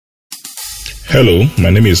Hello, my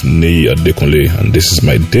name is Nei Adekunle, and this is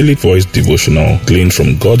my daily voice devotional gleaned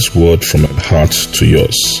from God's word from my heart to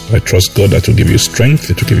yours. I trust God that will give you strength,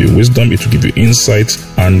 it will give you wisdom, it will give you insight,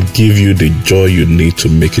 and give you the joy you need to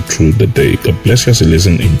make it through the day. God bless you as you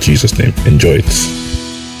listen in Jesus' name. Enjoy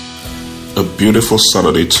it. A beautiful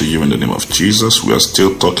Saturday to you in the name of Jesus. We are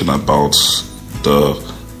still talking about the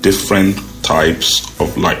different types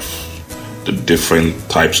of life. The different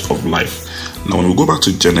types of life. Now, when we go back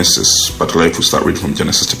to Genesis, particularly if we start reading from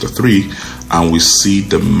Genesis chapter 3, and we see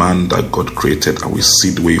the man that God created, and we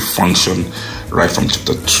see the way he functioned right from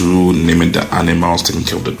chapter 2, naming the animals, taking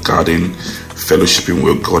care of the garden, fellowshipping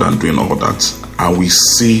with God and doing all that. And we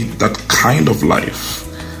see that kind of life,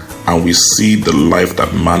 and we see the life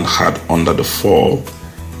that man had under the fall,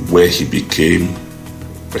 where he became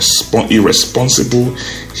irresponsible,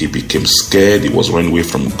 he became scared, he was running away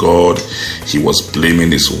from God, he was blaming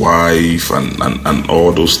his wife and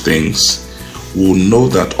all those things. We'll know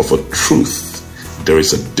that of a truth, there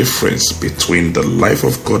is a difference between the life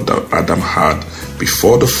of God that Adam had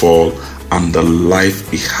before the fall and the life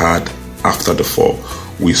he had after the fall.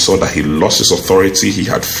 We saw that he lost his authority, he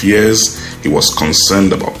had fears, he was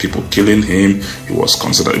concerned about people killing him, he was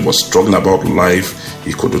concerned that he was struggling about life,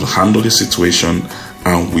 he couldn't handle the situation,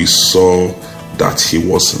 and we saw that he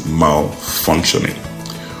was malfunctioning.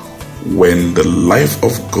 When the life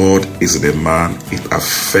of God is in a man, it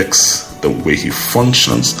affects the way he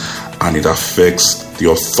functions and it affects the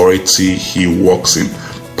authority he walks in,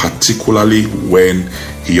 particularly when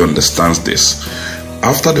he understands this.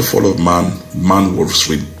 After the fall of man, man was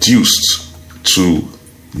reduced to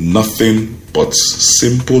nothing but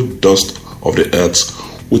simple dust of the earth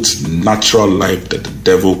with natural life that the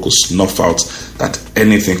devil could snuff out, that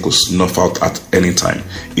anything could snuff out at any time.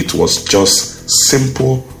 It was just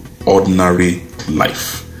simple, ordinary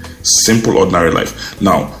life. Simple, ordinary life.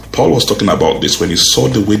 Now, Paul was talking about this when he saw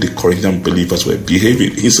the way the Corinthian believers were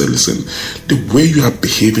behaving. He said, listen, the way you are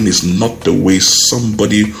behaving is not the way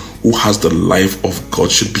somebody who has the life of God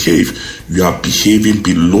should behave. You are behaving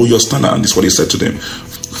below your standard. And this is what he said to them.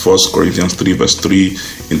 1 Corinthians 3 verse 3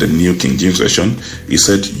 in the New King James Version, he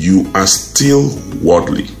said, you are still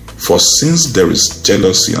worldly. For since there is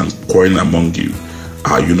jealousy and quarreling among you,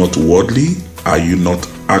 are you not worldly? Are you not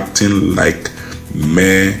acting like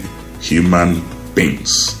mere human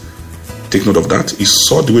beings? Take note of that. He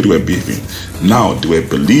saw the way they were behaving. Now, they were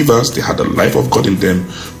believers, they had the life of God in them,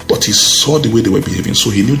 but he saw the way they were behaving. So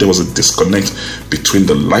he knew there was a disconnect between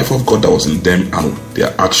the life of God that was in them and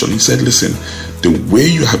their action. He said, listen, the way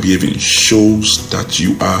you are behaving shows that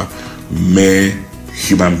you are mere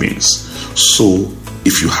human beings. So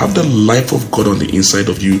if you have the life of God on the inside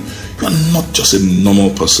of you, you are not just a normal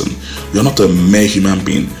person. You are not a mere human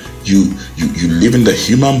being. You live in the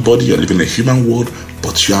human body, you are living in the human world,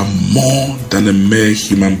 but you are more than a mere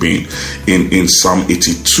human being. In Psalm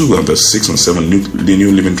 82 and verse 6 and 7, the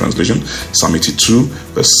New Living Translation, Psalm 82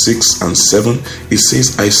 verse 6 and 7, it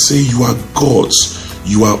says, I say you are gods,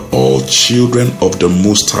 you are all children of the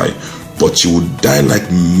Most High, but you will die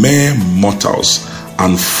like mere mortals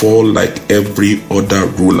and fall like every other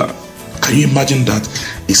ruler. Can you imagine that?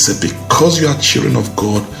 It said, because you are children of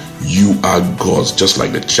God, you are gods. Just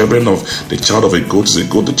like the child of a goat is a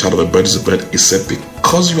goat, the child of a bird is a bird. It said,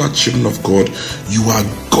 because you are children of God, you are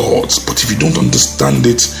gods. But if you don't understand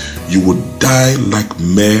it, you would die like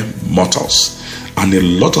mere mortals. And a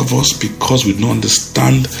lot of us, because we don't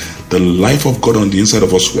understand the life of God on the inside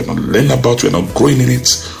of us, we are not learning about it, we are not growing in it,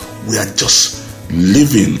 we are just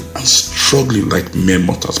living and struggling like mere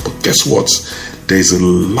mortals. But guess what? There is a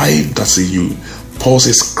life that's in you. Paul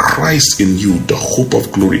says, Christ in you, the hope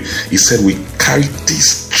of glory. He said we carry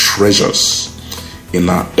these treasures in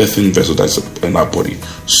our earthen vessel that's in our body,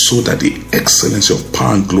 so that the excellency of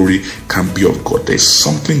power and glory can be of God. There's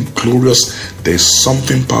something glorious, there's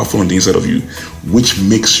something powerful on the inside of you, which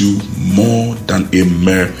makes you more than a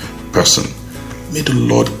mere person. May the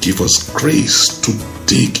Lord give us grace to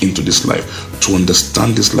dig into this life, to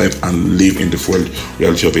understand this life and live in the full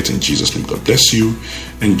reality of it in Jesus' name. God bless you.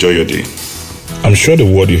 Enjoy your day. I'm sure the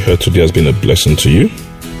word you heard today has been a blessing to you.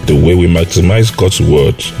 The way we maximize God's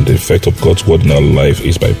word and the effect of God's word in our life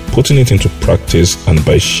is by putting it into practice and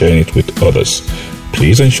by sharing it with others.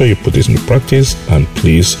 Please ensure you put this into practice and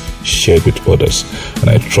please share it with others. And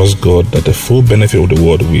I trust God that the full benefit of the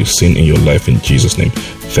word will be seen in your life in Jesus' name.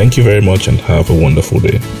 Thank you very much and have a wonderful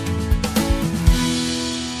day.